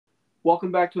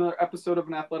Welcome back to another episode of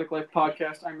an Athletic Life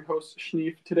podcast. I'm your host,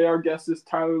 Shneef. Today our guest is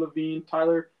Tyler Lavine.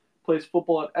 Tyler plays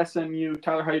football at SMU.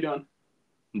 Tyler, how you doing?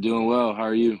 I'm doing well. How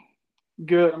are you?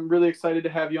 Good. I'm really excited to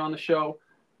have you on the show.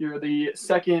 You're the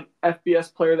second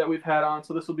FBS player that we've had on,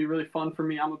 so this will be really fun for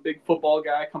me. I'm a big football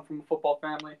guy. I come from a football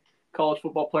family, college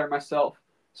football player myself.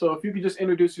 So if you could just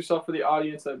introduce yourself for the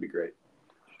audience, that'd be great.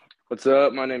 What's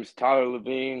up? My name's Tyler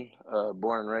Lavine,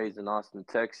 born and raised in Austin,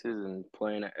 Texas, and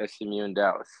playing at SMU in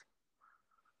Dallas.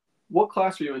 What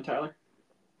class are you in, Tyler?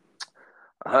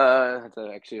 That's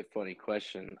actually a funny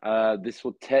question. This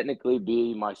will technically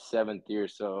be my seventh year,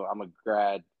 so I'm a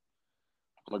grad.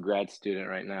 I'm a grad student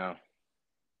right now.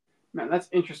 Man, that's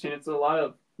interesting. It's a lot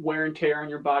of wear and tear on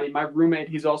your body. My roommate,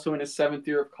 he's also in his seventh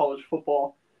year of college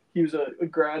football. He was a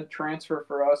grad transfer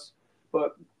for us.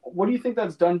 But what do you think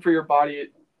that's done for your body?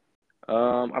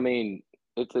 I mean,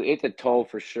 it's a toll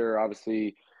for sure.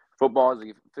 Obviously, football is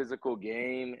a physical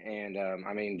game,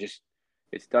 and just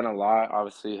it's done a lot.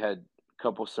 Obviously, had a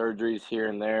couple surgeries here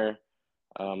and there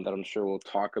that I'm sure we'll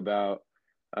talk about.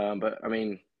 But I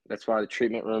mean, that's why the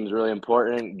treatment room is really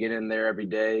important. Get in there every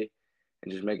day,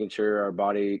 and just making sure our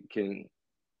body can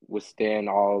withstand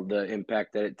all the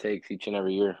impact that it takes each and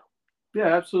every year.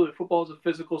 Yeah, absolutely. Football is a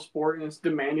physical sport and it's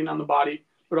demanding on the body.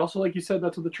 But also, like you said,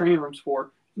 that's what the training room's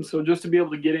for. And so just to be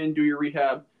able to get in, do your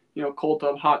rehab, cold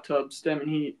tub, hot tub, stem and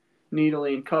heat,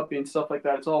 needling, cupping, stuff like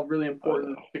that, it's all really Oh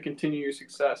important yeah, to continue your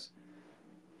success.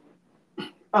 for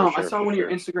I sure, saw for one of your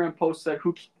sure. Instagram posts that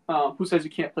who says you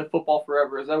can't play football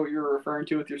forever? Is that what you were referring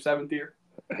to with your seventh year?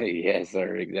 Yes,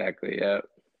 sir. Exactly. Yeah.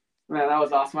 Man, that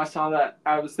was awesome. I saw that.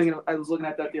 I was looking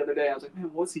at that the other day. I was like, man,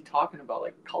 what's he talking about?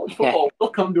 Like college football will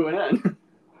come to an end.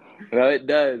 Well, it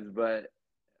does, but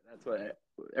that's what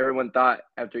everyone thought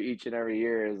after each and every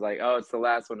year is like, oh, it's the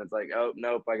last one. It's like, oh,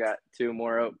 nope, I got two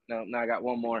more. Oh, no, I got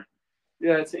one more.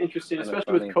 Yeah, it's interesting, Kind of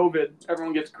especially with funny. COVID.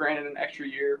 Everyone gets granted an extra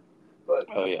year, but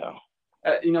Oh yeah,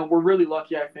 we're really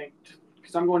lucky, I think,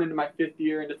 because I'm going into my fifth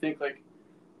year, and to think like,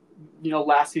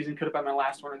 last season could have been my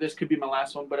last one, or this could be my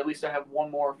last one, but at least I have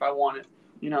one more if I want it.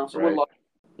 So we're right. lucky.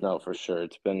 No, for sure.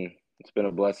 It's been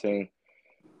a blessing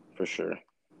for sure.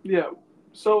 Yeah.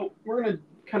 So we're gonna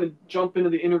kind of jump into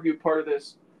the interview part of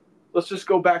this. Let's just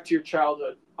go back to your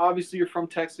childhood. Obviously, you're from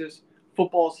Texas.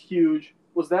 Football's huge.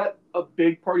 Was that a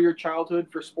big part of your childhood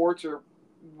for sports, or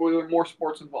were there more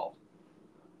sports involved?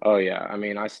 Oh yeah. I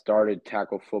mean, I started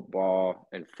tackle football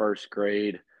in first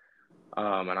grade,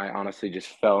 and I honestly just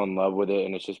fell in love with it,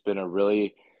 and it's just been a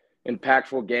really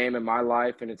impactful game in my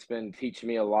life, and it's been teaching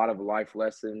me a lot of life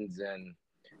lessons, and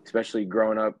especially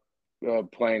growing up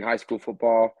playing high school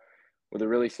football with a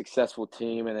really successful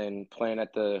team, and then playing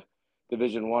at the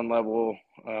Division 1 level.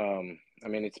 I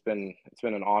mean, it's been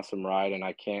an awesome ride, and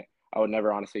I would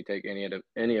never honestly take any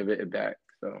of it back.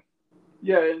 So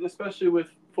Yeah, and especially with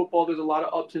football, there's a lot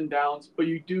of ups and downs, but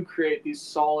you do create these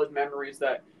solid memories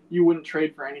that you wouldn't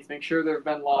trade for anything. Sure, there have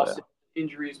been oh yeah, losses,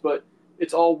 injuries, but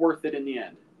it's all worth it in the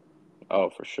end. oh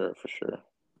for sure, for sure.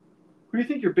 Who do you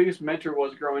think your biggest mentor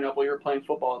was growing up while you were playing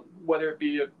football? Whether it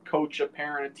be a coach, a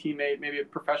parent, a teammate, maybe a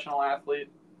professional athlete?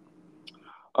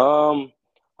 Um,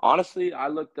 Honestly, I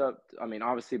looked up. I mean,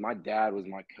 obviously, my dad was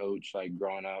my coach, like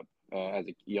growing up as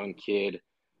a young kid.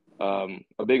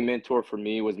 A big mentor for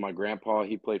me was my grandpa.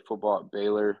 He played football at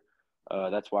Baylor.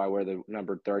 That's why I wear the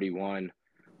number 31.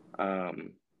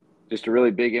 Um, just a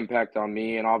really big impact on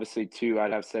me, and obviously too,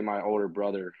 I'd have to say my older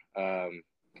brother.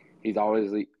 He's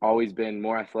always been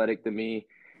more athletic than me,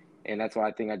 and that's why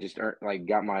I think I just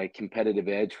got my competitive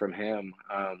edge from him.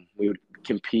 We would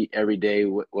compete every day,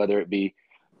 whether it be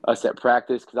us at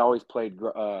practice, because I always played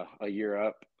a year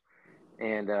up,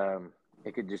 and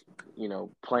it could just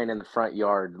playing in the front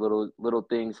yard, little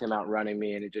things, him outrunning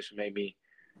me, and it just made me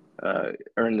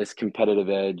earn this competitive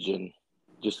edge and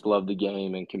just love the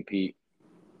game and compete.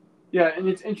 Yeah, and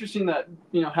it's interesting that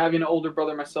having an older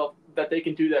brother myself, that they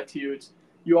can do that to you. It's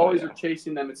you Oh always are yeah,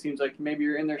 chasing them. It seems like maybe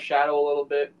you're in their shadow a little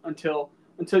bit until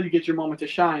you get your moment to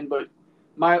shine. But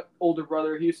my older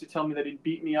brother, he used to tell me that he'd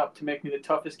beat me up to make me the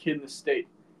toughest kid in the state,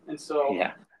 and so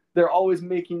yeah. they're always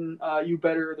making you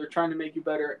better. They're trying to make you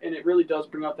better, and it really does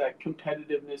bring out that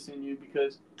competitiveness in you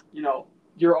because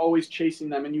you're always chasing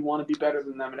them and you want to be better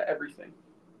than them at everything.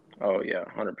 Oh yeah,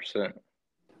 100%.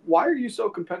 Why are you so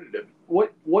competitive?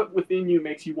 What within you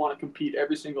makes you want to compete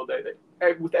every single day?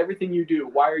 With everything you do,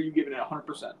 why are you giving it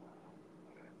 100%?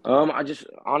 I just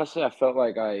honestly I felt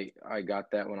like I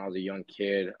got that when I was a young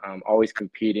kid. Always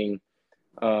competing.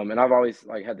 And I've always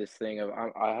had this thing of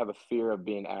I have a fear of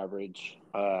being average.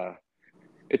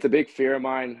 It's a big fear of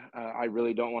mine. I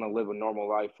really don't want to live a normal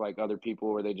life like other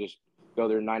people where they just go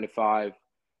their 9 to 5.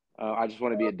 I just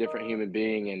want to be a different human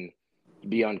being, and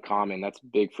be uncommon. That's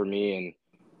big for me, and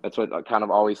that's what kind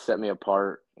of always set me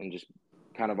apart, and just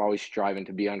kind of always striving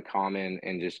to be uncommon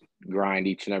and just grind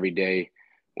each and every day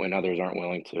when others aren't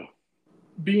willing to.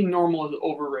 Being normal is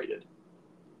overrated.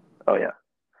 Oh yeah.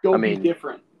 I Go be mean,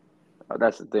 different.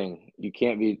 that's the thing. You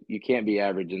can't be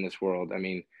average in this world. I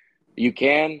mean, you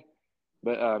can,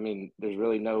 but I mean, there's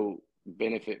really no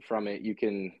benefit from it. You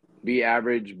can be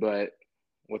average, but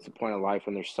what's the point of life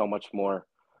when there's so much more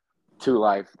to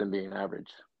life than being average?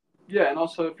 Yeah, and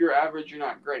also if you're average, you're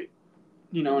not great.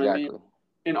 You know what I mean? Exactly.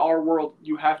 In our world,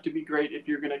 you have to be great if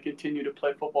you're going to continue to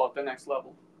play football at the next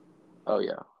level. Oh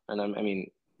yeah. And I mean,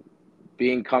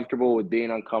 being comfortable with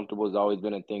being uncomfortable has always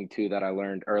been a thing too that I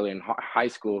learned early in high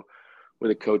school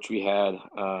with a coach we had.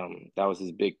 That was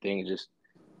his big thing. Just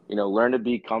learn to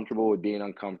be comfortable with being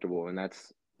uncomfortable, and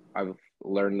I've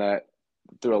learned that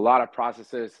through a lot of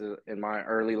processes in my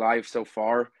early life so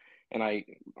far, and I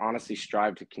honestly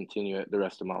strive to continue it the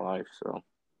rest of my life. So,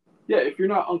 Yeah, if you're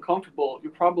not uncomfortable,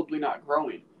 you're probably not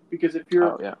growing. Because if oh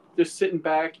you're yeah, just sitting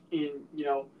back and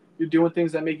you're doing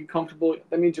things that make you comfortable,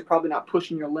 that means you're probably not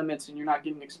pushing your limits and you're not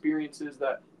getting experiences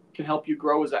that can help you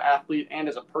grow as an athlete and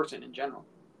as a person in general.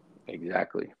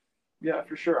 exactly. Yeah,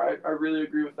 for sure. I really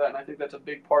agree with that, and I think that's a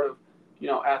big part of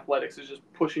athletics is just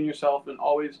pushing yourself and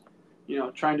always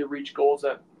trying to reach goals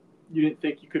that you didn't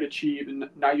think you could achieve, and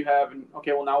now you have. And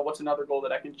okay, well now what's another goal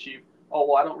that I can achieve? Oh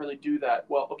well, I don't really do that.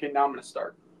 Well, okay, now I'm going to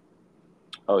start.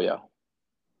 Oh yeah.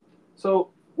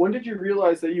 So when did you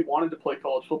realize that you wanted to play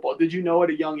college football? Did you know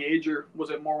at a young age, or was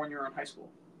it more when you were in high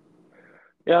school?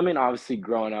 Yeah, I mean, obviously,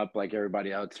 growing up like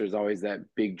everybody else, there's always that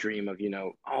big dream of,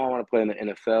 oh, I want to play in the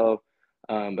NFL.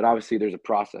 But obviously, there's a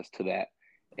process to that,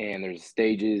 and there's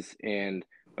stages. And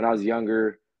when I was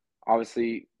younger,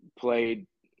 obviously played,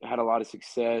 had a lot of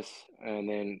success, and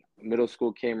then middle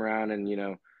school came around,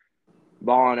 and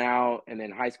balling out, and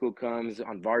then high school comes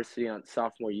on varsity on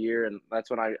sophomore year, and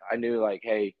that's when I knew like,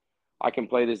 hey, I can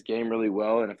play this game really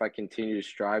well, and if I continue to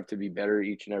strive to be better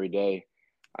each and every day,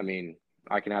 I mean,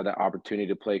 I can have that opportunity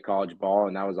to play college ball,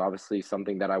 and that was obviously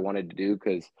something that I wanted to do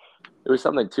because it was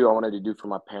something too I wanted to do for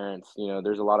my parents.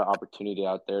 There's a lot of opportunity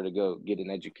out there to go get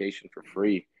an education for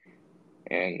free,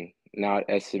 and now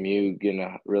at SMU getting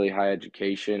a really high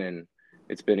education, and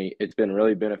it's been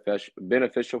really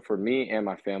beneficial for me and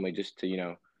my family just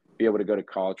to be able to go to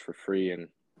college for free and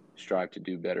strive to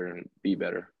do better and be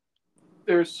better.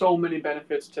 There's so many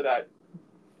benefits to that.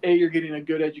 A, you're getting a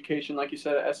good education, like you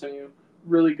said at SMU,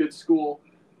 really good school.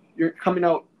 You're coming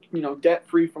out, debt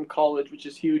free from college, which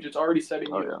is huge. It's already setting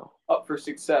Oh you yeah. up for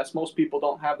success. Most people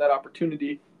don't have that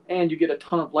opportunity, and you get a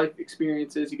ton of life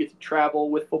experiences. You get to travel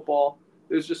with football.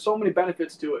 There's just so many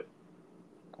benefits to it.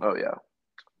 Oh yeah.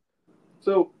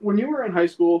 So, when you were in high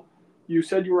school, you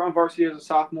said you were on varsity as a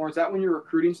sophomore. Is that when your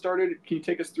recruiting started? Can you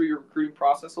take us through your recruiting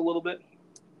process a little bit?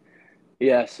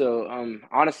 Yeah, so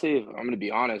honestly, if I'm gonna be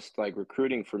honest, like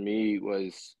recruiting for me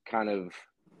was kind of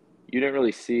you didn't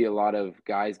really see a lot of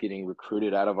guys getting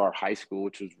recruited out of our high school,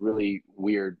 which was really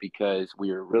weird because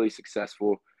we were really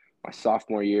successful. My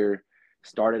sophomore year,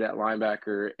 started at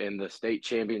linebacker in the state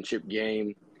championship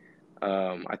game.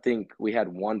 I think we had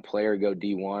one player go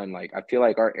D1. Like I feel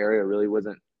like our area really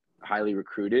wasn't highly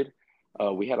recruited.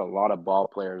 We had a lot of ball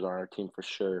players on our team for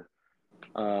sure.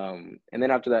 And then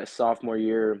after that sophomore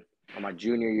year, on my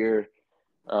junior year,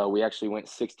 we actually went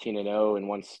 16-0 in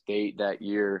one state that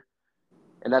year,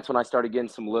 and that's when I started getting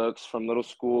some looks from little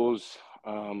schools.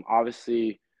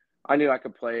 Obviously, I knew I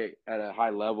could play at a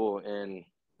high level, and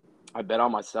I bet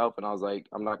on myself. And I was like,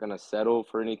 I'm not gonna settle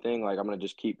for anything. Like I'm gonna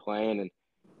just keep playing. And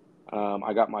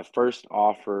I got my first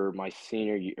offer my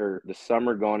senior year, or the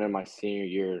summer going in my senior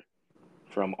year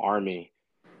from Army.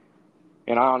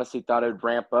 And I honestly thought it would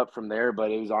ramp up from there,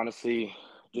 but it was honestly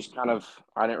just kind of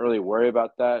I didn't really worry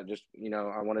about that. Just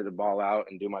I wanted to ball out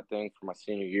and do my thing for my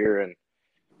senior year, and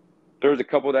there was a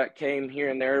couple that came here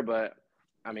and there, but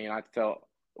I mean, I felt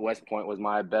West Point was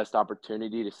my best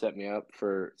opportunity to set me up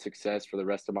for success for the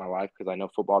rest of my life because I know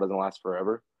football doesn't last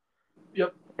forever.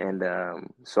 Yep. And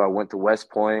so I went to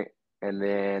West Point, and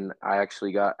then I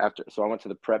actually got after. So I went to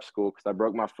the prep school because I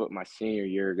broke my foot my senior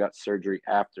year, got surgery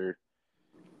after,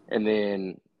 and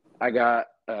then I got.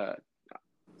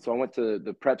 So I went to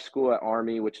the prep school at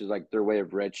Army, which is like their way of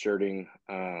redshirting,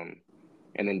 and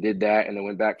then did that, and then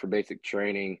went back for basic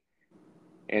training.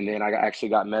 And then I actually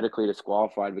got medically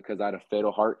disqualified because I had a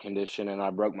fatal heart condition and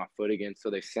I broke my foot again. So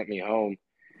they sent me home.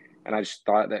 And I just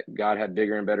thought that God had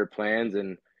bigger and better plans.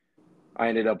 And I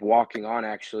ended up walking on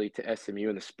actually to SMU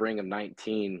in the spring of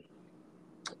 19.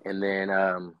 And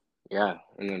then, yeah.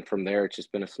 And then from there, it's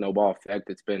just been a snowball effect.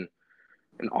 It's been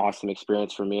an awesome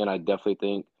experience for me. And I definitely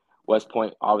think West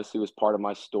Point obviously was part of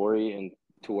my story and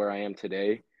to where I am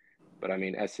today. But I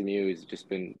mean, SMU has just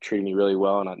been treating me really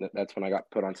well, and that's when I got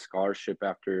put on scholarship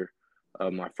after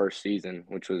my first season,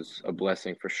 which was a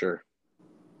blessing for sure.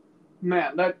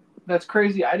 Man, that's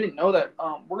crazy. I didn't know that.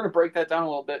 We're gonna break that down a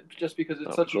little bit just because it's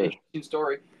Oh, for such an sure. interesting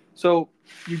story. So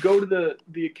you go to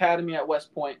the academy at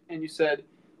West Point, and you said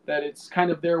that it's kind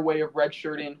of their way of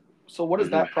redshirting. So what does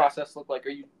Hmm. that process look like? Are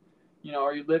you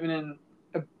living in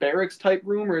a barracks type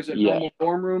room, or is it Yeah. normal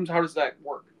dorm rooms? How does that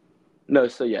work? No,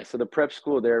 so yeah, so the prep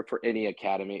school there for any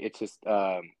academy, it's just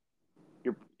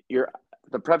you're you're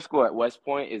the prep school at West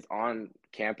Point is on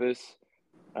campus,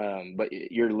 but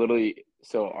you're literally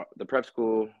the prep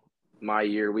school my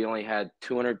year we only had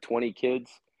 220 kids,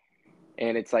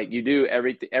 and it's like you do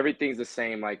everything's the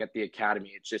same like at the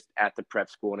academy. It's just at the prep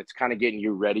school, and it's kind of getting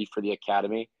you ready for the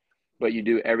academy, but you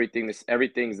do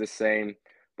everything's the same.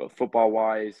 But football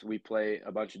wise, we play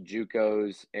a bunch of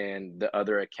JUCOs and the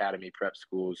other academy prep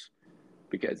schools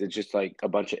because it's just like a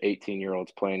bunch of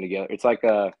 18-year-olds playing together. It's like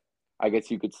I guess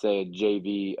you could say a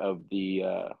JV of the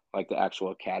like the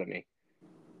actual academy.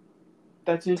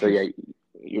 That's So yeah, interesting.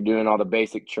 you're doing all the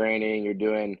basic training, you're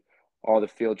doing all the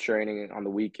field training on the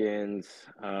weekends,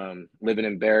 living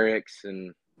in barracks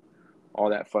and all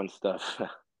that fun stuff.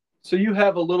 So you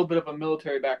have a little bit of a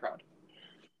military background.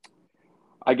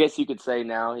 I guess you could say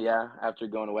now, yeah, after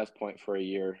going to West Point for a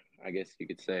year, I guess you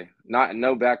could say. Not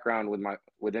no background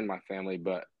within my family,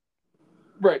 but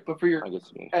Right, but for your I guess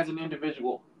you mean. as an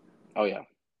individual. Oh yeah,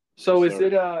 So yes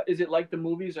sir. is it like the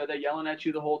movies? Are they yelling at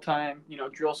you the whole time?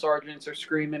 Drill sergeants are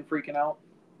screaming, freaking out.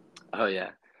 Oh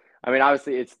yeah. I mean,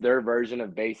 obviously it's their version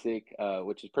of basic,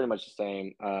 which is pretty much the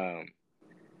same.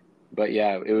 But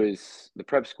yeah, it was the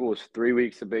prep school was 3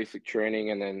 weeks of basic training,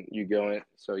 and then you go in.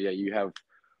 So yeah, you have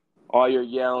all your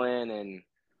yelling and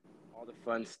all the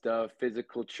fun stuff,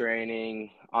 physical training.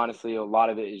 Honestly, a lot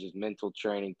of it is just mental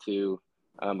training too,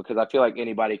 because I feel like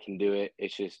anybody can do it.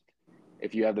 It's just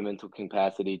if you have the mental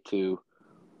capacity to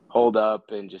hold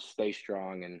up and just stay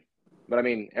strong. But I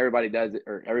mean, everybody does it,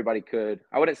 or everybody could.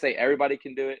 I wouldn't say everybody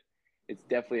can do it. It's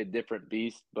definitely a different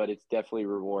beast, but it's definitely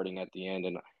rewarding at the end.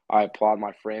 And I applaud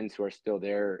my friends who are still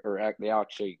there, or they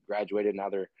actually graduated. Now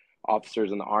they're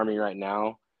officers in the Army right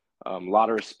now. A lot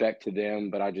of respect to them,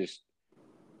 but I just,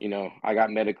 I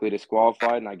got medically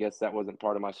disqualified, and I guess that wasn't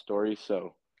part of my story.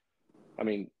 So, I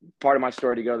mean, part of my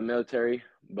story to go to the military,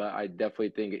 but I definitely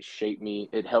think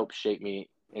it helped shape me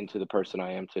into the person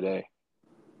I am today.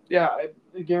 Yeah,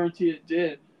 I guarantee it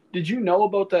did. Did you know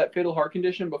about that fatal heart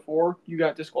condition before you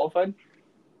got disqualified?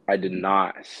 I did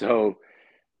not. So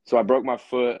I broke my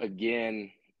foot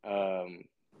again,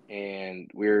 and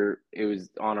it was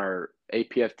on our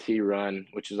APFT run,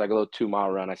 which is like a little 2 mile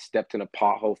run. I stepped in a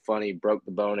pothole funny, broke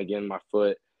the bone again in my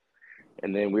foot.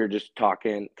 And then we were just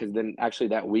talking because then actually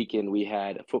that weekend we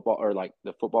had football or like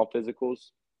the football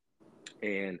physicals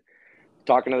and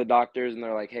talking to the doctors, and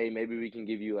they're like, hey, maybe we can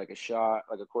give you like a shot,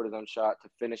 like a cortisone shot to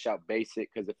finish out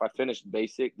basic. Because if I finished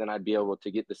basic, then I'd be able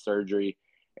to get the surgery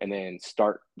and then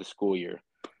start the school year.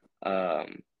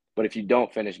 But if you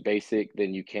don't finish basic,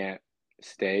 then you can't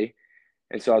stay.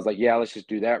 And so I was like, yeah, let's just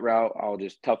do that route. I'll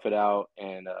just tough it out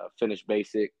and finish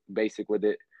basic with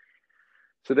it.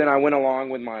 So then I went along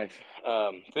with my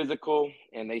physical,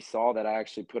 and they saw that I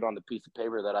actually put on the piece of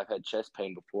paper that I've had chest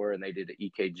pain before, and they did an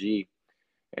EKG,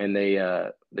 and they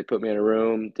put me in a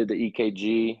room, did the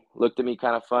EKG, looked at me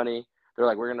kind of funny. They're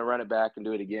like, we're gonna run it back and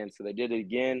do it again. So they did it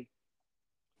again,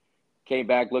 came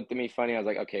back, looked at me funny. I was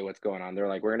like, okay, what's going on? They're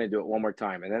like, we're gonna do it one more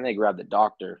time, and then they grabbed the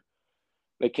doctor.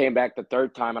 They came back the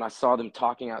third time, and I saw them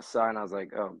talking outside, and I was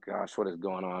like, oh gosh, what is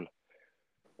going on?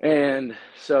 And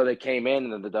so they came in,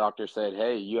 and then the doctor said,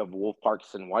 hey, you have Wolff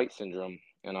Parkinson White syndrome.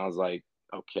 And I was like,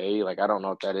 okay, like I don't know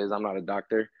what that is. I'm not a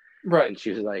doctor. Right. And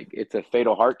she was like, it's a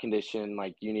fatal heart condition.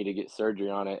 Like you need to get surgery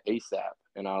on it ASAP.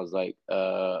 And I was like,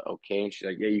 okay. And she's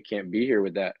like, yeah, you can't be here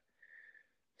with that.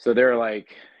 So they're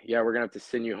like, yeah, we're gonna have to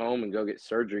send you home and go get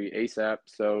surgery ASAP.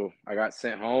 So I got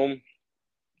sent home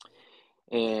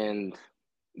and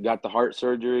got the heart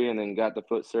surgery, and then got the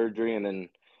foot surgery, and then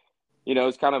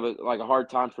it's kind of like a hard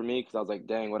time for me because I was like,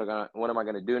 dang, what am I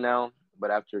gonna do now?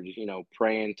 But after just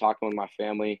praying, talking with my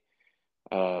family,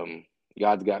 um,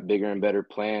 God's got bigger and better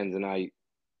plans, and I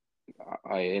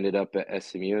ended up at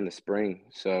SMU in the spring,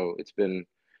 so it's been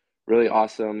really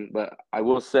awesome. But I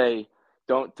will say,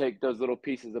 don't take those little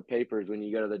pieces of papers when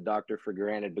you go to the doctor for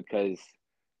granted, because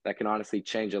that can honestly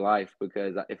change your life.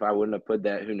 Because if I wouldn't have put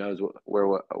that, who knows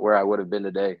where I would have been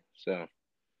today. So.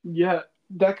 Yeah,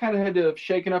 that kind of had to have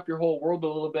shaken up your whole world a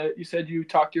little bit. You said you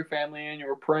talked to your family and you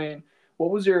were praying. What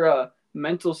was your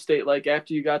mental state like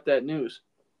after you got that news?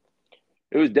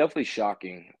 It was definitely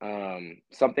shocking.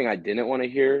 Something I didn't want to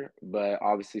hear, but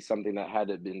obviously something that had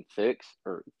to been fixed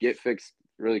or get fixed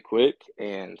really quick.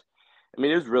 And I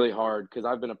mean, it was really hard because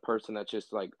I've been a person that's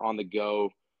just like on the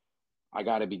go. I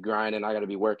got to be grinding. I got to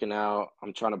be working out.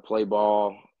 I'm trying to play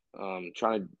ball,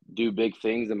 trying to do big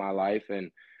things in my life.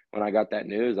 And when I got that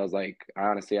news, I was like, I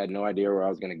honestly had no idea where I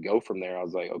was going to go from there. I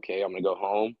was like, okay, I'm going to go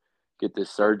home, get this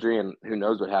surgery, and who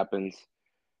knows what happens.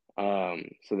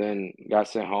 So then got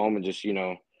sent home and just,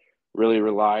 really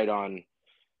relied on,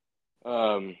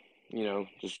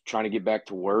 just trying to get back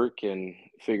to work and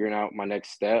figuring out my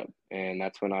next step. And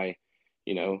that's when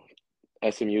you know,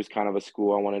 SMU is kind of a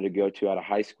school I wanted to go to out of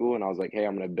high school. And I was like, hey,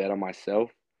 I'm going to bet on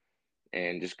myself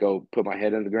and just go put my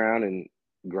head in the ground and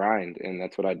grind. And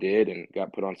that's what I did and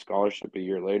got put on scholarship a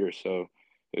year later. So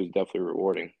it was definitely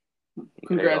rewarding and paid off.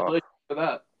 Congratulations for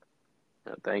that.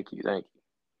 Yeah, thank you. Thank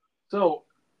So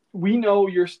we know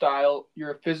your style.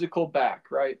 You're a physical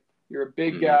back, right? You're a you.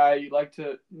 big guy. You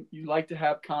like to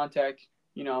have contact.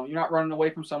 You're not running away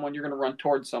from someone. You're going to run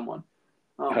towards someone.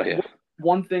 Oh, yeah. What's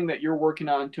one thing that you're working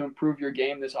on to improve your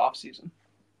game this offseason?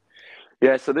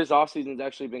 Yeah, so this offseason's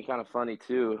actually been kind of funny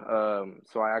too.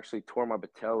 So I actually tore my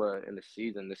patella in the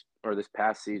season this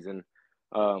past season.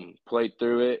 Played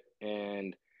through it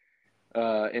and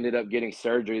ended up getting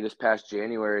surgery this past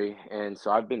January, and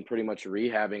so I've been pretty much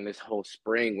rehabbing this whole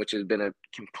spring, which has been a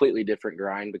completely different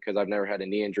grind because I've never had a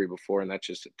knee injury before, and that's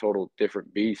just a total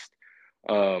different beast.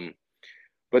 Um,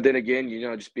 but then again,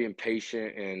 just being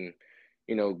patient and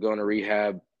going to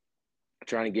rehab,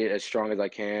 trying to get as strong as I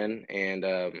can,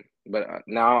 and but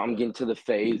now I'm getting to the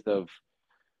phase of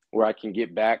where I can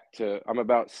get back to. I'm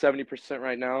about 70%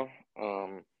 right now,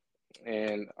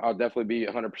 and I'll definitely be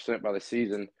 100% by the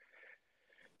season.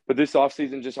 But this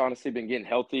offseason, just honestly been getting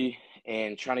healthy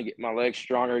and trying to get my legs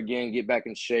stronger again, get back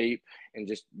in shape, and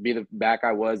just be the back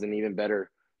I was and even better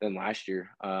than last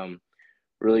year.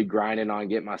 Really grinding on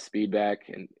getting my speed back,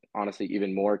 and honestly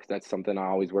even more because that's something I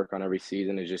always work on every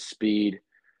season is just speed,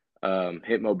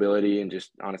 hip mobility, and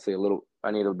just honestly I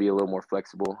need to be a little more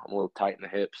flexible. I'm a little tight in the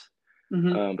hips.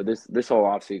 Hmm. But this whole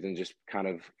offseason just kind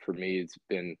of for me, it's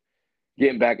been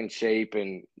getting back in shape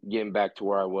and getting back to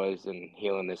where I was and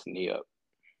healing this knee up.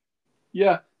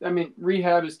 Yeah, I mean,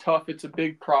 rehab is tough. It's a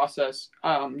big process.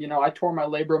 I tore my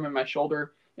labrum in my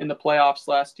shoulder in the playoffs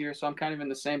last year, so I'm kind of in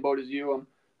the same boat as you.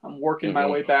 I'm working my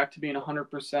Hmm. way back to being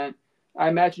 100%. I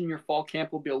imagine your fall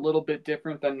camp will be a little bit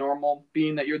different than normal,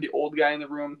 being that you're the old guy in the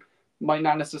room, might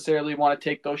not necessarily want to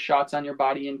take those shots on your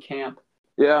body in camp.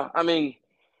 Yeah, I mean,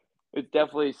 it's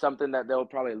definitely something that they'll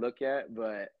probably look at,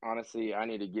 but honestly, I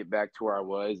need to get back to where I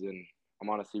was, and I'm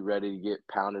honestly ready to get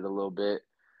pounded a little bit,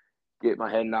 get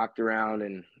my head knocked around,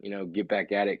 and get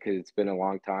back at it because it's been a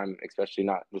long time. Especially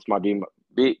not this might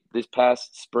be this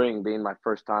past spring being my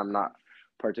first time not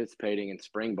participating in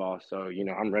spring ball, so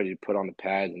I'm ready to put on the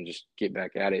pads and just get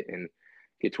back at it and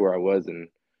get to where I was, and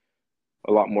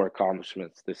a lot more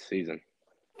accomplishments this season.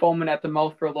 Foaming at the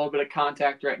mouth for a little bit of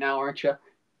contact right now, aren't you?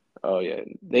 Oh yeah,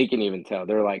 they can even tell.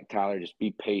 They're like, Tyler, just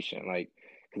be patient, like,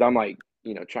 because I'm like,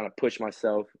 trying to push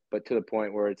myself, but to the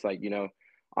point where it's like,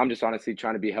 I'm just honestly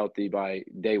trying to be healthy by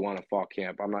day one of fall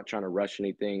camp. I'm not trying to rush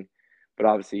anything, but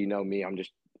obviously, me, I'm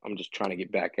just trying to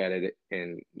get back at it,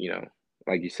 and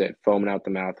like you said, foaming out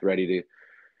the mouth, ready to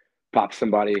pop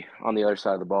somebody on the other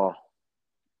side of the ball.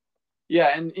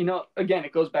 Yeah, and again,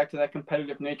 it goes back to that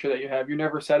competitive nature that you have. You're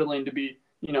never settling to be,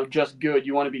 just good.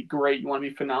 You want to be great. You want to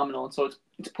be phenomenal. And so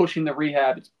it's pushing the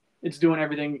rehab. It's doing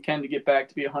everything you can to get back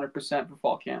to be 100% for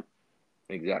fall camp.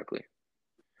 Exactly.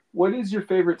 What is your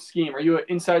favorite scheme? Are you an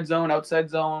inside zone, outside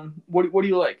zone? What do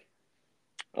you like?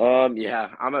 Yeah,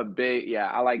 yeah,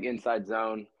 I like inside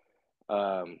zone.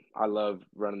 I love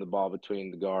running the ball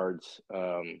between the guards.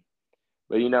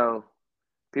 But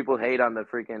people hate on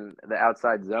the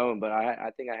outside zone, but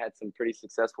I think I had some pretty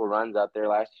successful runs out there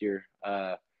last year.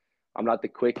 I'm not the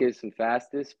quickest and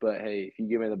fastest, but hey, if you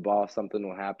give me the ball, something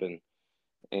will happen.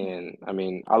 And I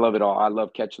mean, I love it all. I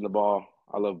love catching the ball.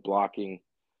 I love blocking.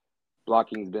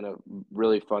 Blocking's been a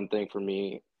really fun thing for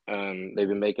me. They've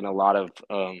been making a lot of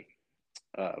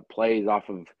plays off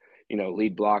of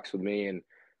lead blocks with me, and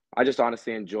I just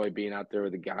honestly enjoy being out there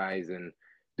with the guys and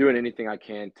doing anything I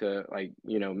can to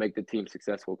make the team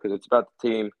successful because it's about the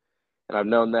team, and I've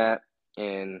known that,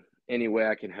 and any way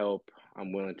I can help,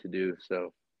 I'm willing to do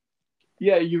so.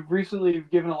 Yeah, you've recently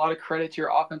given a lot of credit to your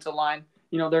offensive line.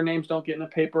 Their names don't get in the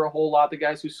paper a whole lot, the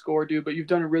guys who score do, but you've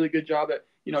done a really good job at,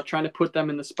 trying to put them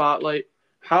in the spotlight.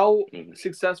 How Mhm.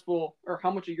 successful or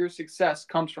how much of your success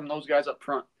comes from those guys up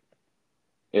front?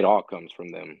 It all comes from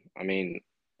them. I mean,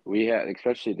 we had,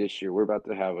 especially this year, we're about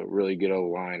to have a really good O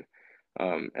line.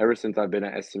 Ever since I've been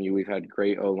at SMU, we've had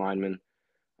great O linemen.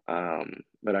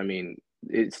 But I mean,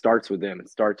 it starts with them. It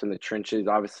starts in the trenches.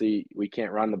 Obviously, we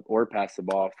can't run the or pass the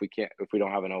ball if we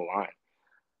don't have an O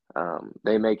line.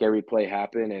 They make every play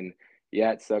happen, and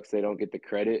yeah, it sucks they don't get the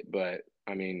credit, but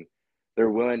I mean, they're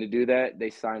willing to do that. They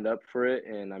signed up for it,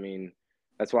 and I mean,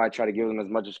 that's why I try to give them as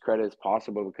much as credit as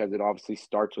possible because it obviously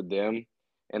starts with them,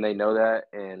 and they know that.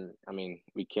 And I mean,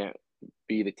 we can't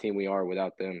be the team we are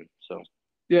without them. So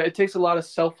Yeah, it takes a lot of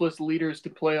selfless leaders to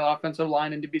play offensive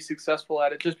line and to be successful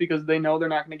at it just because they know they're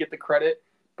not going to get the credit,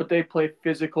 but they play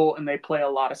physical and they play a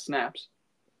lot of snaps.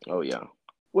 oh yeah,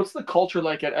 What's the culture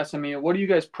like at SMU? What do you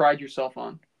guys pride yourself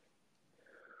on?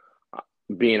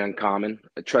 being uncommon,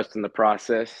 trusting the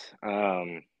process.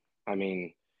 I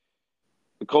mean,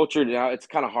 the culture now it's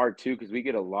kind of hard too because we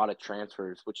get a lot of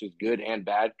transfers, which is good and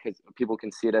bad because people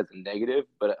can see it as a negative.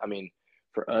 But I mean,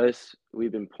 for us,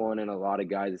 we've been pulling in a lot of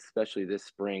guys, especially this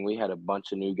spring. We had a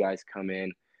bunch of new guys come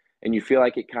in, and you feel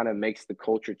like it kind of makes the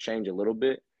culture change a little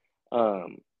bit.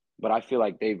 Um, but I feel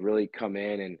like they've really come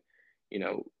in and you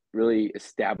know really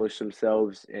established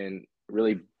themselves and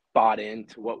really bought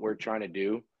into what we're trying to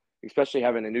do, especially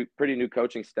having a pretty new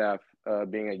coaching staff,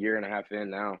 being a year and a half in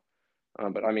now.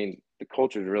 But I mean, the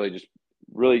culture is really just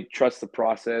really trust the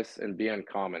process and be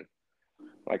uncommon,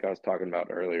 like I was talking about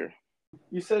earlier.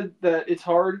 You said that it's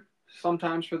hard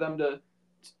sometimes for them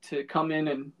to come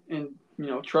in and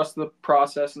trust the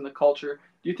process and the culture.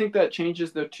 Do you think that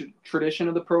changes the tradition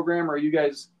of the program, or are you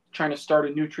guys trying to start a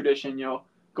new tradition?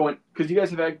 Going because you guys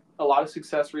have had a lot of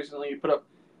success recently. You put up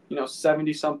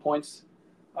 70 some points.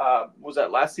 Was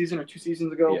that last season or 2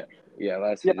 seasons ago? Yeah, yeah.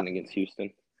 Last Yeah. season against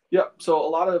Houston. Yep. So a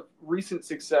lot of recent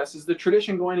success. Is the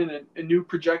tradition going in a new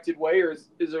projected way, or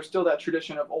is there still that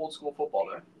tradition of old school football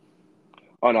there?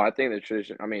 Oh no, I think the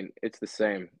tradition. I mean, it's the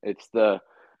same. It's the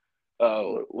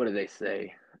what do they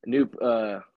say? New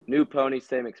pony,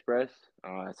 same express.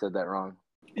 Oh, I said that wrong.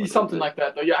 What is Something it? like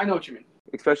that, though. Yeah, I know what you mean.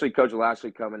 Especially Coach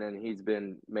Lashley coming in, he's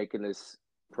been making this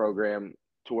program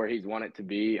to where he's wanted to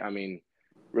be. I mean,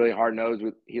 really hard nosed.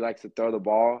 He likes to throw the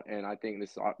ball, and I think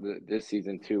this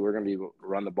season too, we're going to be able to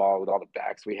run the ball with all the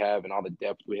backs we have and all the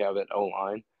depth we have at O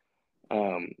line.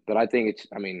 But I think it's.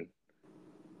 I mean,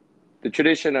 the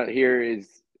tradition here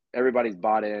is everybody's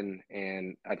bought in,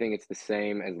 and I think it's the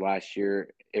same as last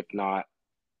year. If not,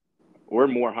 we're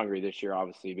more hungry this year,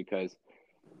 obviously, because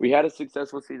we had a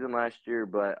successful season last year,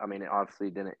 but I mean, it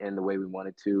obviously didn't end the way we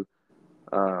wanted to.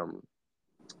 Um,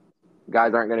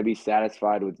 Guys aren't going to be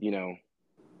satisfied with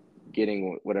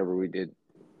getting whatever we did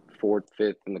fourth,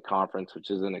 fifth in the conference,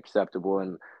 which isn't acceptable,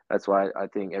 and that's why I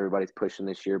think everybody's pushing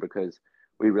this year because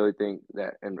we really think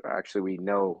that, and actually we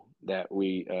know that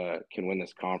we can win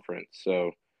this conference. So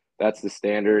that's the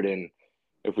standard, and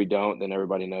if we don't, then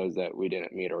everybody knows that we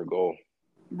didn't meet our goal.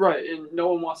 Right, and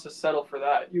no one wants to settle for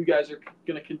that. You guys are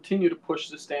going to continue to push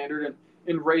the standard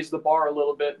and raise the bar a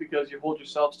little bit because you hold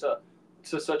yourselves to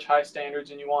such high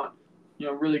standards and you want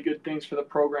really good things for the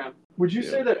program. Would you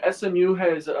say that SMU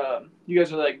has you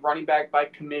guys are like running back by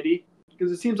committee?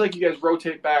 Because it seems like you guys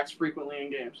rotate backs frequently in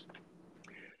games.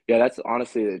 Yeah, that's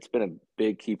honestly, it's been a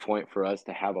big key point for us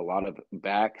to have a lot of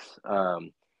backs.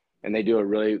 And they do a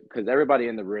really, because everybody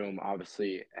in the room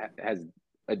obviously has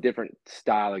a different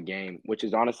style of game, which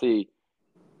is honestly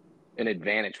an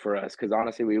advantage for us. Because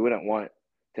honestly, we wouldn't want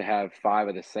to have five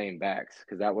of the same backs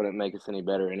because that wouldn't make us any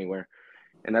better anywhere.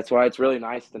 And that's why it's really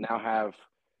nice to now have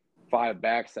five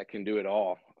backs that can do it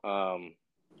all.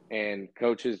 And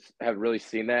coaches have really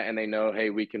seen that, and they know,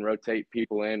 hey, we can rotate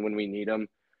people in when we need them,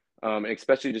 and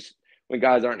especially just when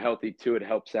guys aren't healthy too. It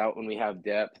helps out when we have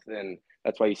depth, and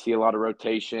that's why you see a lot of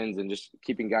rotations and just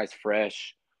keeping guys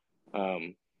fresh.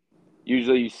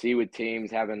 Usually, you see with teams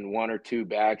having one or two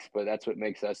backs, but that's what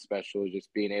makes us special is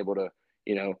just being able to,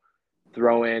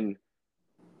 throw in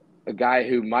a guy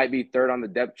who might be third on the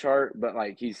depth chart, but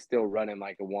like he's still running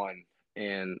like a one.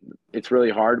 And it's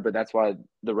really hard, but that's why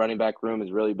the running back room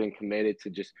has really been committed to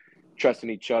just trusting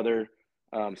each other,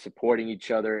 supporting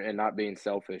each other, and not being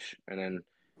selfish. And then,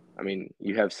 I mean,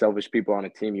 you have selfish people on a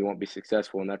team, you won't be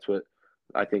successful. And that's what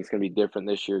I think is going to be different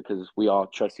this year because we all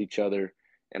trust each other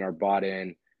and are bought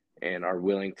in and are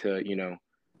willing to,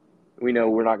 we know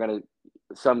we're not going to.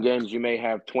 Some games you may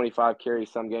have 25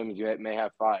 carries, some games you may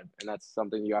have 5, and that's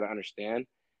something you got to understand.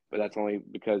 But that's only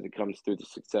because it comes through the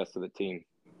success of the team.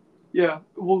 Yeah,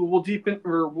 we'll deepen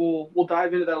or we'll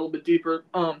dive into that a little bit deeper.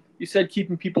 You said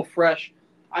keeping people fresh.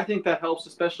 I think that helps,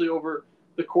 especially over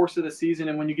the course of the season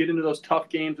and when you get into those tough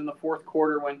games in the fourth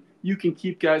quarter when you can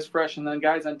keep guys fresh and then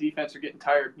guys on defense are getting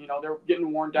tired. They're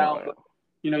getting worn down, but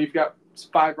you've got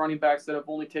 5 running backs that have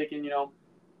only taken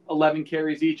 11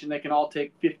 carries each, and they can all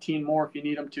take 15 more if you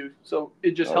need them to. So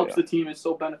it just Oh helps yeah. the team. It's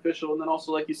so beneficial. And then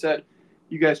also, like you said,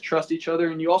 you guys trust each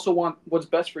other, and you also want what's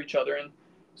best for each other. And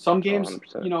some Oh, games,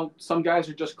 100%. some guys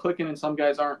are just clicking and some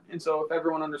guys aren't. And so if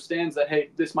everyone understands that, hey,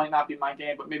 this might not be my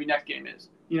game, but maybe next game is.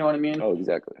 You know what I mean? Oh,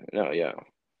 exactly. No, yeah.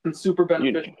 It's super You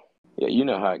beneficial. Yeah, you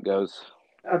know how it goes.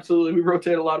 Absolutely. We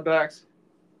rotate a lot of backs.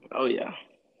 Oh yeah.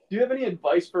 Do you have any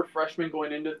advice for freshmen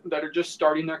going into that are just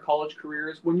starting their college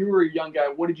careers? When you were a young guy,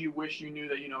 what did you wish you knew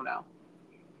that you know now?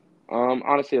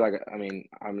 Honestly, like I mean,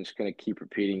 I'm just gonna keep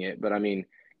repeating it, but I mean,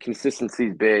 consistency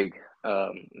is big.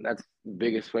 That's the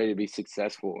biggest way to be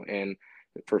successful, and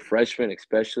for freshmen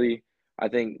especially, I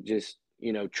think just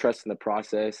trusting the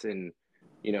process and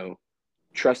you know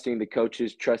trusting the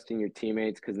coaches, trusting your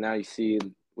teammates, because now you see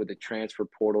with the transfer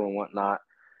portal and whatnot,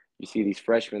 you see these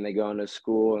freshmen, they go into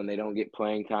school and they don't get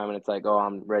playing time, and it's like, oh,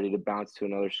 I'm ready to bounce to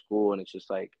another school, and it's just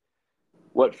like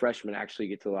what freshman actually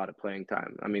gets a lot of playing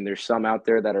time? I mean, there's some out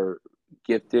there that are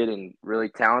gifted and really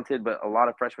talented, but a lot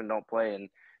of freshmen don't play. And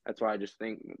that's why I just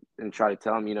think and try to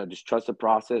tell them, just trust the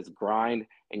process, grind,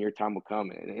 and your time will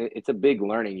come. And it's a big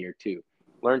learning year, too.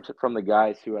 From the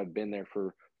guys who have been there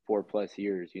for 4+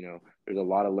 years. There's a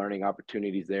lot of learning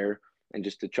opportunities there. And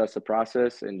just to trust the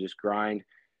process and just grind,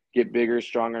 get bigger,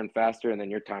 stronger, and faster, and then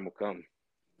your time will come.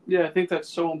 Yeah, I think that's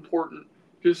so important.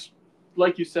 Just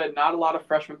like you said, not a lot of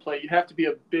freshmen play. You have to be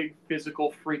a big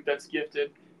physical freak that's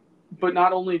gifted. But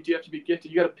not only do you have to be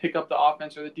gifted, you got to pick up the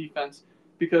offense or the defense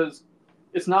because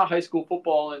it's not high school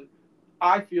football. And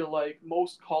I feel like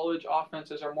most college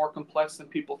offenses are more complex than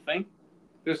people think.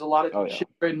 There's a lot of Oh, yeah.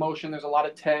 shift grade motion. There's a lot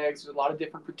of tags. There's a lot of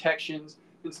different protections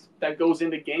that goes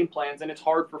into game plans, and it's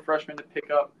hard for freshmen to pick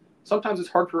up. Sometimes it's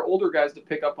hard for older guys to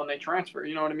pick up when they transfer.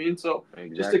 You know what I mean? So just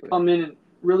to Exactly. come in and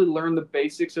really learn the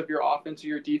basics of your offense or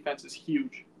your defense is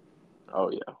huge.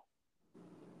 Oh, yeah.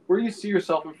 Where do you see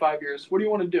yourself in 5 years? What do you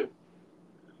want to do?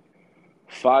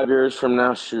 5 years from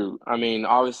now, shoot. I mean,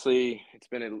 obviously, it's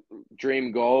been a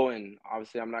dream goal, and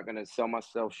obviously, I'm not going to sell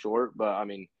myself short. But I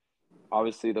mean,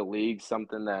 obviously, the league's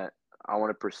something that I want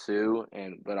to pursue,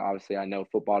 but obviously, I know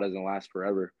football doesn't last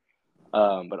forever.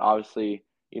 But obviously,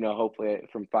 hopefully,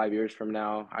 from 5 years from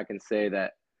now, I can say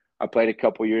that I played a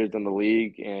couple years in the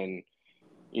league and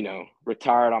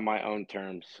retired on my own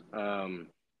terms.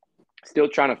 Still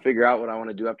trying to figure out what I want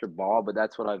to do after ball, but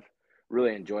that's what I've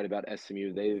really enjoyed about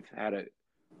SMU. They've had a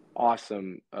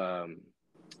awesome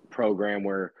program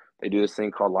where they do this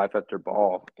thing called Life After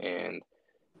Ball, and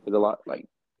there's a lot like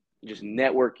just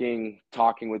networking,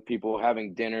 talking with people,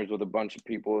 having dinners with a bunch of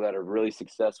people that are really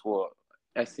successful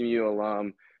SMU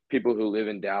alum, people who live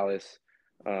in Dallas,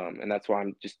 and that's why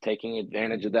I'm just taking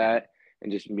advantage of that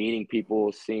and just meeting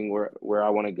people, seeing where I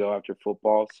want to go after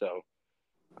football. So,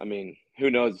 I mean, who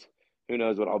knows? Who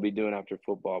knows what I'll be doing after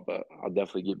football, but I'll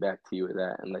definitely get back to you with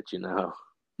that and let you know.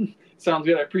 Sounds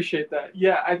good. I appreciate that.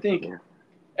 Yeah, I think Yeah.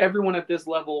 everyone at this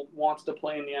level wants to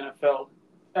play in the NFL.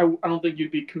 I don't think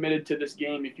you'd be committed to this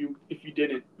game if you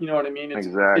didn't. You know what I mean? It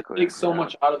Exactly. takes so Yeah.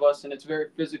 much out of us, and it's very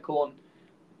physical. And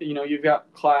you've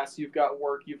got class, you've got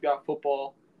work, you've got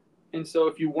football, and so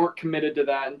if you weren't committed to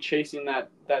that and chasing that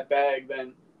bag,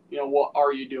 then what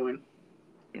are you doing?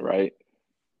 Right.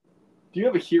 Do you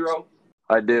have a hero?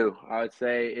 I do. I would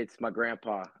say it's my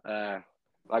grandpa.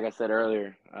 Like I said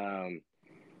earlier,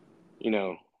 you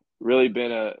know, really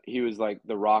he was like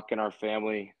the rock in our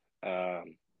family.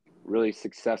 Really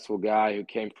successful guy who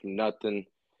came from nothing,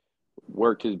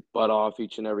 worked his butt off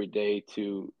each and every day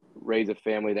to raise a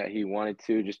family that he wanted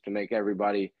to, just to make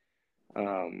everybody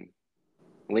um,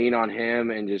 lean on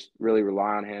him and just really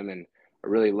rely on him. And a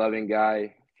really loving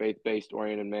guy, faith-based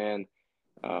oriented man.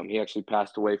 He actually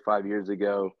passed away 5 years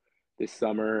ago this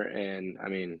summer, and I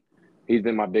mean, he's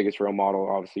been my biggest role model,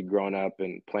 obviously growing up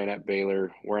and playing at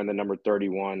Baylor, wearing the number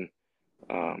 31.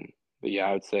 Um, but yeah,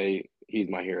 I would say he's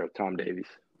my hero, Tom Davies.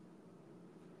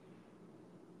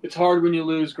 It's hard when you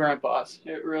lose grandpas.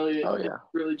 Oh It's yeah,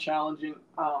 really challenging.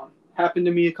 Happened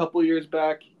to me a couple years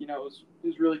back. It was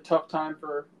really tough time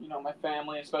for my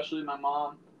family, especially my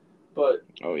mom. But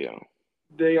oh yeah,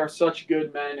 they are such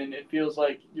good men, and it feels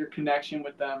like your connection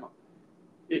with them,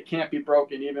 it can't be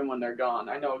broken even when they're gone.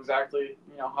 I know exactly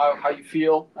how you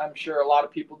feel. I'm sure a lot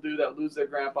of people do that lose their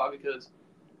grandpa because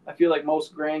I feel like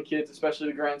most grandkids, especially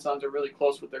the grandsons, are really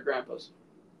close with their grandpas.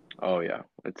 oh yeah.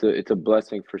 It's a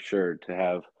blessing for sure to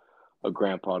have a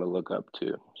grandpa to look up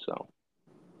to. So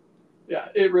Yeah,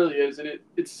 it really is, and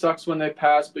it sucks when they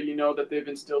pass, but you know that they've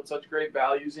instilled such great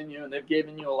values in you, and they've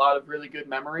given you a lot of really good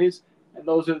memories, and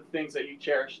those are the things that you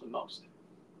cherish the most.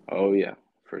 oh yeah,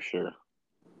 for sure.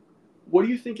 What do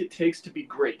you think it takes to be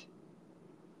great?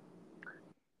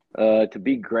 To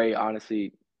be great,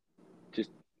 honestly,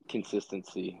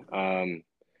 consistency.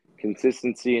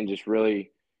 Consistency and just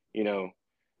really, you know,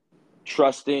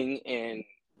 trusting and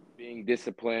being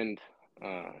disciplined.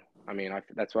 I mean,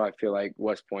 that's why I feel like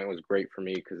West Point was great for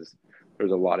me because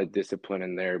there's a lot of discipline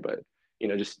in there. But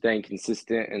just staying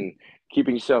consistent and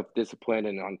keeping yourself disciplined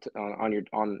and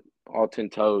on all 10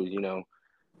 toes.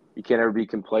 You can't ever be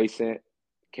complacent.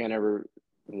 Can't ever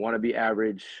want to be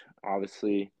average,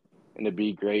 obviously, and to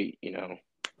be great.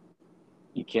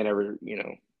 You can't ever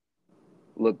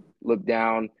look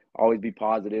down. Always be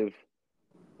positive,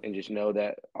 and just know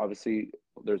that obviously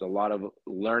there's a lot of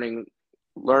learning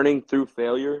through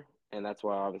failure, and that's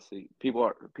why obviously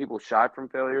people shy from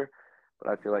failure, but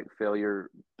I feel like failure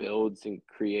builds and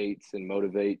creates and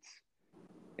motivates.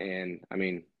 And I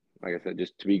mean, like I said,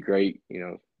 just to be great,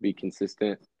 be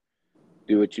consistent,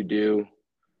 do what you do,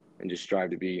 and just strive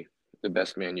to be the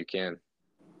best man you can.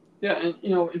 Yeah, and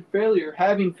in failure,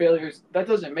 having failures, that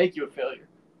doesn't make you a failure.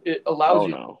 It allows Oh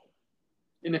you, no.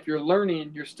 and if you're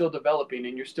learning, you're still developing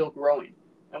and you're still growing.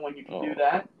 And when you can do Oh,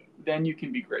 that, then you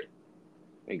can be great.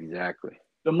 exactly.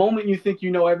 The moment you think you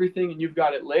know everything and you've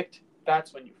got it licked,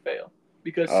 that's when you fail.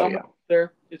 Because Oh someone yeah.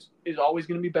 there is always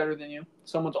going to be better than you.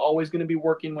 Someone's always going to be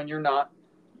working when you're not.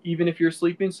 Even if you're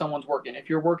sleeping, someone's working. If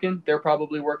you're working, they're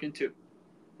probably working too.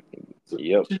 So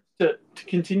Yep. just to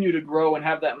continue to grow and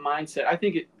have that mindset, I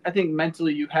think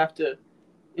mentally you have to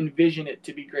envision it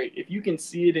to be great. If you can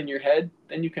see it in your head,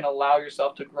 then you can allow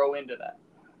yourself to grow into that.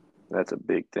 That's a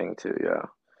big thing too. Yeah.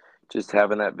 Just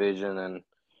having that vision and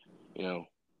you know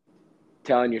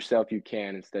telling yourself you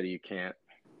can instead of you can't.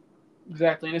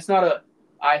 Exactly. And it's not a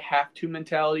I have to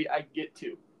mentality. I get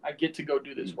to. I get to go do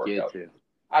You this get workout. to.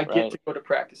 I get Right. to go to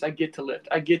practice. I get to lift.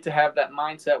 I get to have that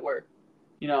mindset where,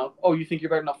 oh, you think you're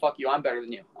better? No, fuck you. I'm better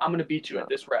than you. I'm going to beat you No. at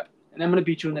this rep. And I'm going to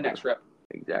beat you in the next rep.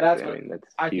 Exactly. That's I what mean,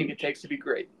 that's I think it huge. takes to be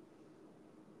great.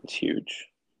 It's huge.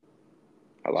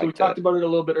 I So we like talked that. about it a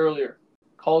little bit earlier.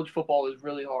 College football is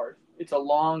really hard. It's a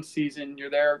long season. You're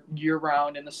there year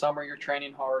round. In the summer, you're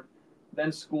training hard.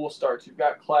 Then school starts. You've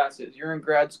got classes. You're in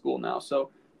grad school now, so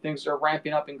things are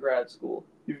ramping up in grad school.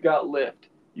 You've got lift.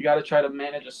 You got to try to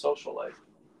manage a social life.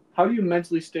 How do you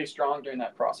mentally stay strong during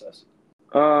that process?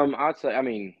 I'd say. I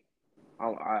mean,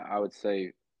 I would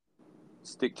say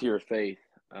stick to your faith.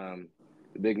 Um,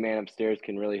 the big man upstairs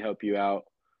can really help you out.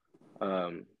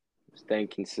 Um, Staying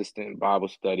consistent in Bible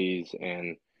studies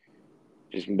and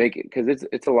just make it because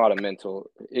it's a lot of mental.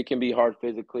 It can be hard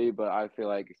physically, but I feel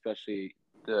like especially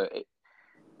the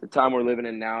time we're living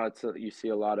in now, you see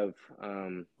a lot of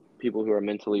people who are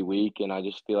mentally weak, and I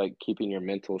just feel like keeping your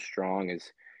mental strong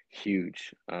is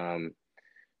huge.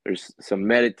 There's some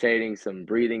meditating, some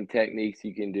breathing techniques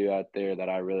you can do out there that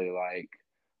I really like.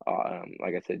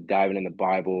 Like I said, diving in the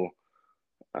Bible.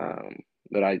 Um,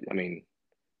 but I mean,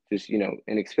 just and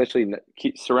especially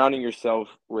keep surrounding yourself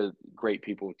with great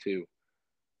people too.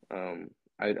 Um,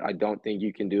 I don't think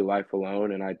you can do life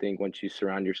alone, and I think once you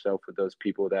surround yourself with those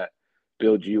people that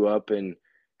build you up and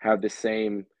have the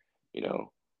same, you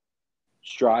know,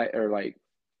 strive or like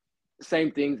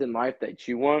same things in life that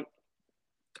you want,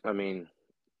 I mean,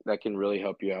 that can really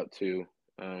help you out too.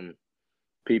 Um,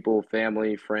 People,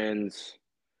 family, friends,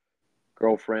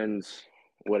 girlfriends,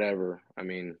 whatever. I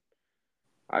mean,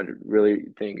 I really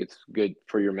think it's good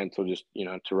for your mental just,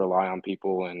 to rely on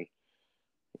people and,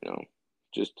 you know,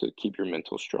 just to keep your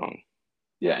mental strong.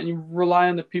 Yeah, and you rely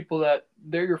on the people that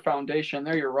they're your foundation,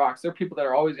 they're your rocks. They're people that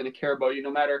are always going to care about you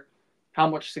no matter how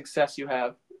much success you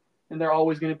have. And they're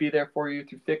always going to be there for you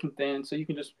through thick and thin. So you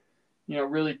can just,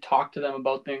 really talk to them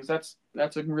about things. That's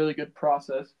a really good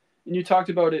process. And you talked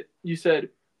about it. You said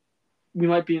we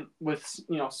might be with,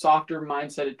 softer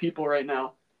mindseted people right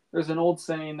now. There's an old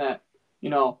saying that, you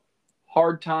know,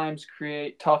 hard times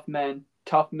create tough men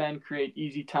create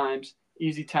easy times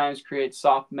create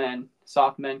soft men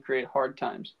create hard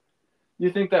times. Do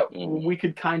you think that Hmm. we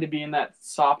could kind of be in that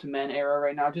soft men era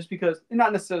right now, just because,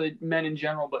 not necessarily men in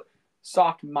general, but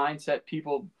soft mindset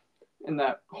people, and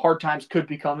that hard times could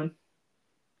be coming?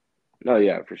 No,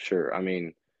 yeah, for sure. I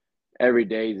mean, every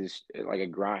day is like a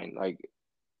grind. Like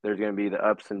there's going to be the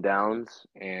ups and downs.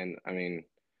 And I mean,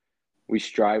 we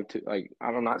strive to, like,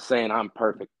 I'm not saying I'm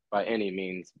perfect by any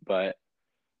means, but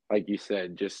like you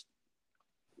said, just,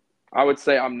 I would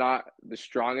say I'm not the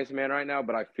strongest man right now,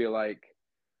 but I feel like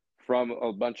from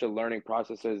a bunch of learning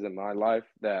processes in my life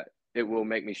that it will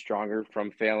make me stronger from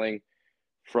failing,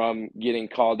 from getting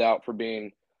called out for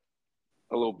being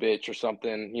a little bitch or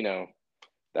something,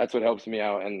 that's what helps me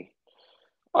out. And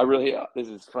I really, this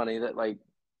is funny that like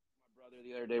my brother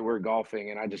the other day, we're golfing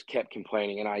and I just kept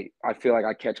complaining. And I feel like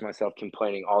I catch myself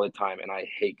complaining all the time and I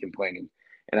hate complaining.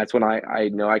 And that's when I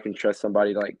know I can trust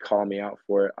somebody to like call me out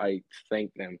for it. I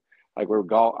thank them. Like I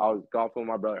was golfing with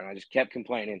my brother and I just kept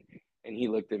complaining. And he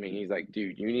looked at me and he's like,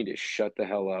 dude, you need to shut the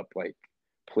hell up. Like,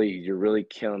 please, you're really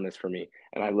killing this for me.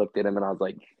 And I looked at him and I was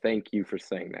like, thank you for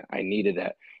saying that. I needed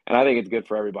that. And I think it's good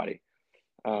for everybody.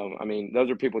 I mean, those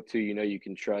are people too, you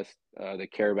can trust,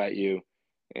 that care about you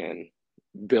and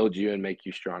build you and make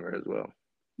you stronger as well.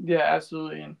 Yeah,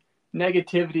 absolutely. And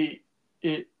negativity,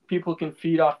 people can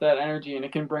feed off that energy, and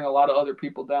it can bring a lot of other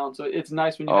people down. So it's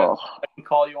nice when you have Oh, people that can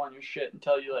call you on your shit and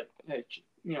tell you like, hey,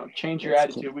 change your it's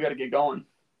attitude. We got to get going.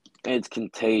 it's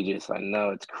contagious. I know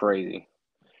it's crazy,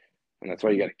 and that's why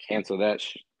you got to cancel that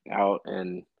out.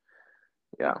 And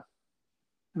yeah,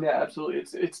 Yeah, absolutely.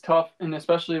 It's tough, and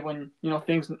especially when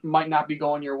things might not be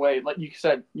going your way. Like you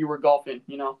said, you were golfing.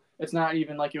 It's not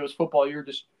even like it was football. You were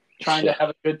just trying to yeah, have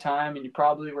a good time, and you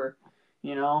probably were,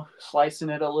 slicing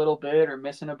it a little bit or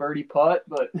missing a birdie putt,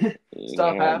 but you know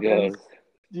stuff how it happens. goes.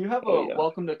 Do you have Oh a yeah.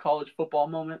 welcome to college football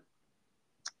moment?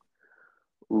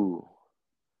 Ooh.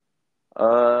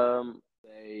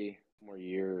 Say more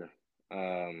year.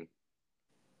 Um,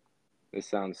 this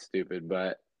sounds stupid,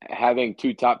 but having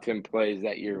two top 10 plays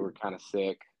that year were kind of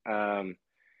sick.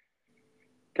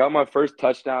 Got my first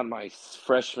touchdown my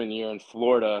freshman year in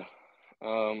Florida.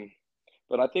 Um,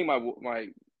 but I think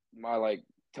my like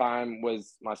time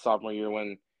was my sophomore year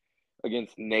when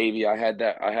against Navy I had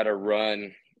a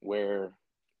run where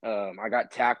I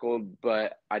got tackled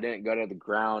but I didn't go to the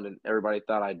ground and everybody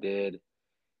thought I did.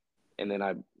 And then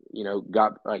I,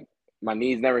 got like my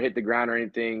knees never hit the ground or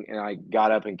anything, and I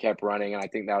got up and kept running. And I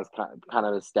think that was kind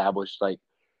of established like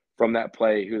from that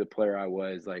play who the player I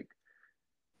was. Like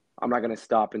I'm not gonna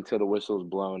stop until the whistle's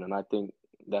blown, and I think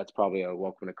that's probably a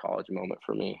welcome to college moment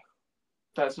for me.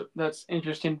 That's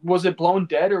interesting. Was it blown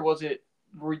dead or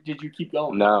did you keep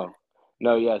going? No,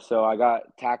 no, yeah. So I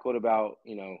got tackled about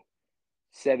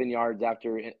 7 yards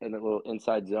after in a little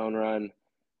inside zone run.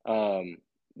 Um,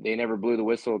 they never blew the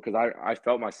whistle because I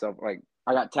felt myself like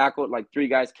I got tackled. Like three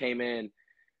guys came in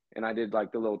and I did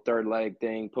like the little third leg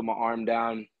thing, put my arm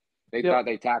down. They Yep. thought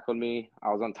they tackled me. I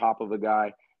was on top of a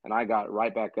guy and I got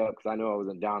right back up because I knew I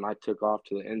wasn't down. I took off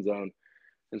to the end zone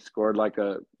and scored like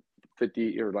a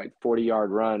 50 or like 40-yard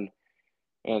run.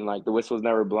 And like the whistle was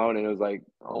never blown, and it was like,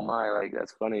 oh my, like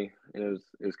that's funny. And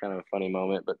it was kind of a funny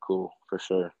moment, but cool for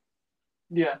sure.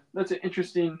 Yeah, that's an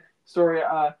interesting story.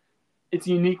 It's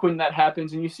unique when that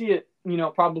happens, and you see it,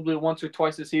 probably once or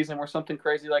twice a season where something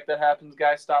crazy like that happens.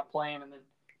 Guys stop playing, and then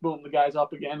boom, the guy's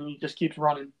up again, and he just keeps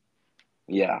running.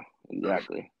 Yeah,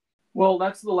 exactly. Well,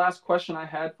 that's the last question I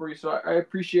had for you. So I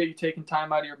appreciate you taking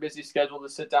time out of your busy schedule to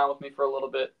sit down with me for a little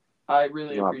bit. I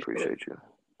really No, I appreciate it. appreciate you.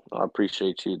 I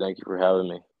appreciate you. Thank you for having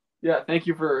me. Yeah, thank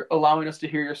you for allowing us to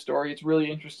hear your story. It's really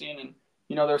interesting, and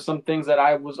there's some things that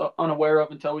I was unaware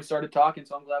of until we started talking.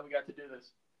 So I'm glad we got to do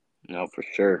this. No, for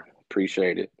sure.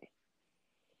 Appreciate it.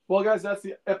 Well, guys, that's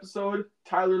the episode.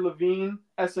 Tyler Lavine,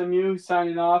 SMU,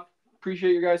 signing off.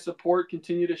 Appreciate your guys' support.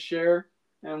 Continue to share,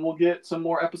 and we'll get some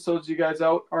more episodes you guys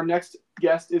out. Our next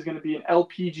guest is going to be an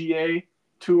LPGA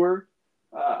Tour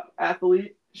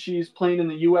athlete. She's playing in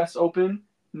the U.S. Open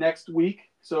next week,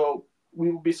 so we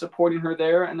will be supporting her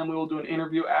there, and then we will do an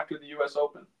interview after the U.S.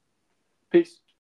 Open. Peace.